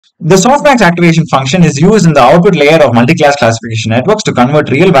The softmax activation function is used in the output layer of multi-class classification networks to convert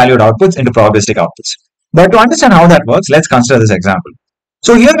real valued outputs into probabilistic outputs. But to understand how that works, let's consider this example.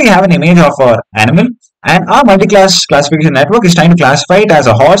 So here we have an image of an animal, and our multi-class classification network is trying to classify it as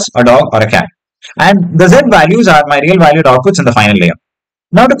a horse, a dog, or a cat. And the Z values are my real valued outputs in the final layer.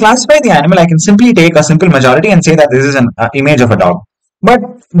 Now to classify the animal, I can simply take a simple majority and say that this is an image of a dog. But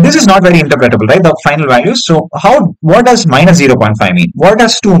this is not very interpretable, right? The final values. So what does minus 0.5 mean? What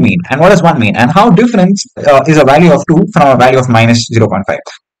does 2 mean? And what does 1 mean? And how different is a value of 2 from a value of minus 0.5?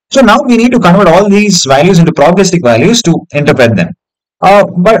 So now we need to convert all these values into probabilistic values to interpret them.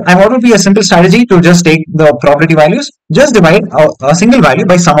 But and what would be a simple strategy to just take the probability values? Just divide a single value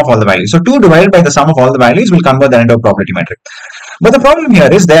by sum of all the values. So 2 divided by the sum of all the values will convert that into a probability metric. But the problem here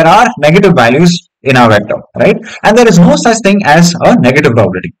is there are negative values in our vector, right? And there is no such thing as a negative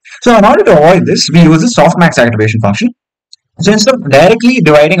probability. So in order to avoid this, we use the softmax activation function. So instead of directly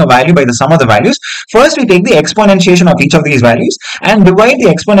dividing a value by the sum of the values, first we take the exponentiation of each of these values and divide the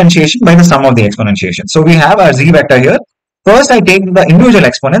exponentiation by the sum of the exponentiation. So we have our z vector here. First I take the individual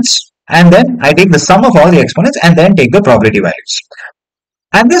exponents and then I take the sum of all the exponents and then take the probability values.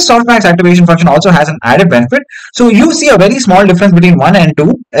 And this softmax activation function also has an added benefit. So you see a very small difference between 1 and 2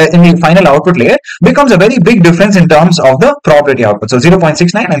 in the final output layer becomes a very big difference in terms of the probability output. So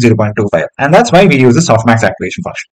 0.69 and 0.25. And that's why we use the softmax activation function.